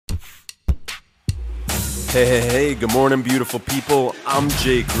Hey, good morning, beautiful people. I'm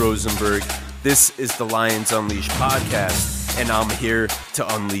Jake Rosenberg. This is the Lions Unleashed podcast, and I'm here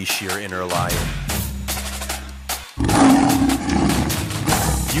to unleash your inner lion.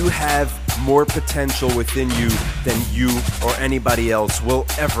 You have more potential within you than you or anybody else will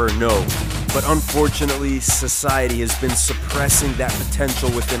ever know. But unfortunately, society has been suppressing that potential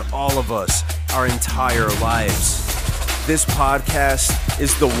within all of us our entire lives. This podcast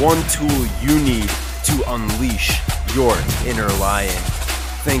is the one tool you need to unleash your inner lion.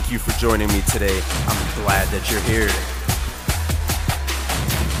 Thank you for joining me today. I'm glad that you're here.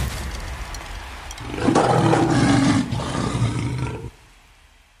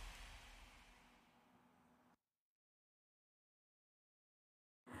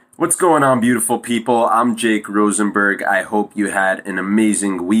 What's going on, beautiful people? I'm Jake Rosenberg. I hope you had an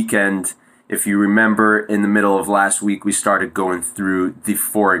amazing weekend. If you remember, in the middle of last week, we started going through The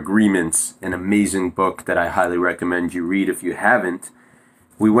Four Agreements, an amazing book that I highly recommend you read if you haven't.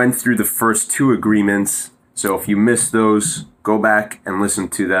 We went through the first two agreements, so if you missed those, go back and listen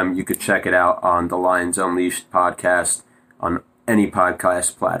to them. You could check it out on the Lions Unleashed podcast on any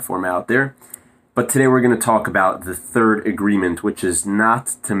podcast platform out there. But today we're going to talk about the third agreement, which is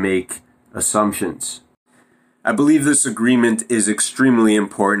not to make assumptions. I believe this agreement is extremely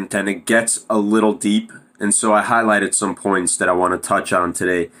important and it gets a little deep, and so I highlighted some points that I want to touch on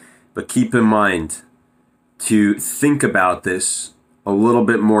today. But keep in mind to think about this a little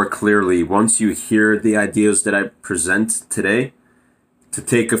bit more clearly once you hear the ideas that I present today, to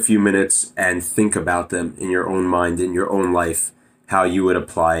take a few minutes and think about them in your own mind, in your own life, how you would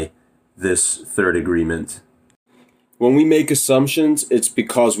apply this third agreement. When we make assumptions, it's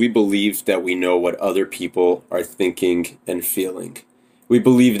because we believe that we know what other people are thinking and feeling. We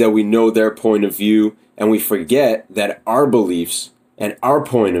believe that we know their point of view, and we forget that our beliefs and our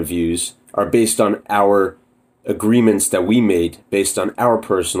point of views are based on our agreements that we made, based on our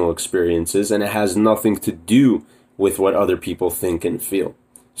personal experiences, and it has nothing to do with what other people think and feel.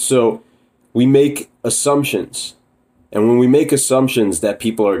 So we make assumptions, and when we make assumptions that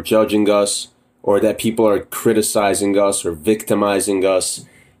people are judging us, or that people are criticizing us or victimizing us,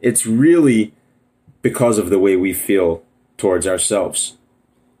 it's really because of the way we feel towards ourselves.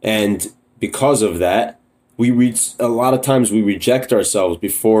 And because of that, a lot of times we reject ourselves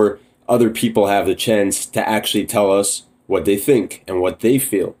before other people have the chance to actually tell us what they think and what they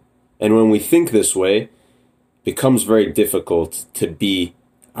feel. And when we think this way, it becomes very difficult to be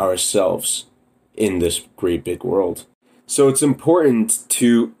ourselves in this great big world. So it's important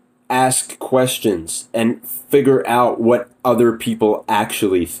to ask questions and figure out what other people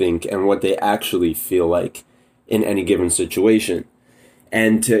actually think and what they actually feel like in any given situation,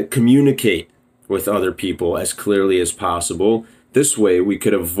 and to communicate with other people as clearly as possible. This way we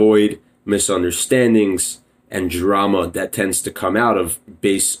could avoid misunderstandings and drama that tends to come out of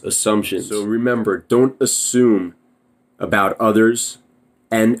base assumptions. So remember, don't assume about others,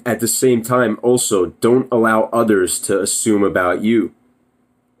 and at the same time also don't allow others to assume about you.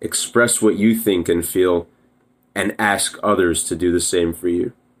 Express what you think and feel, and ask others to do the same for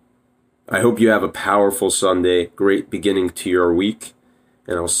you. I hope you have a powerful Sunday, great beginning to your week,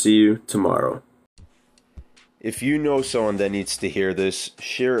 and I'll see you tomorrow. If you know someone that needs to hear this,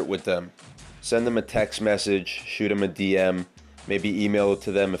 share it with them. Send them a text message, shoot them a DM, maybe email it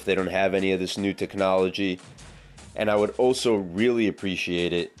to them if they don't have any of this new technology. And I would also really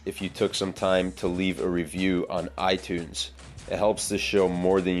appreciate it if you took some time to leave a review on iTunes. It helps this show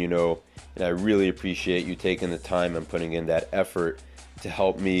more than you know, and I really appreciate you taking the time and putting in that effort to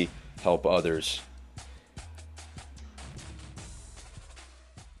help me help others.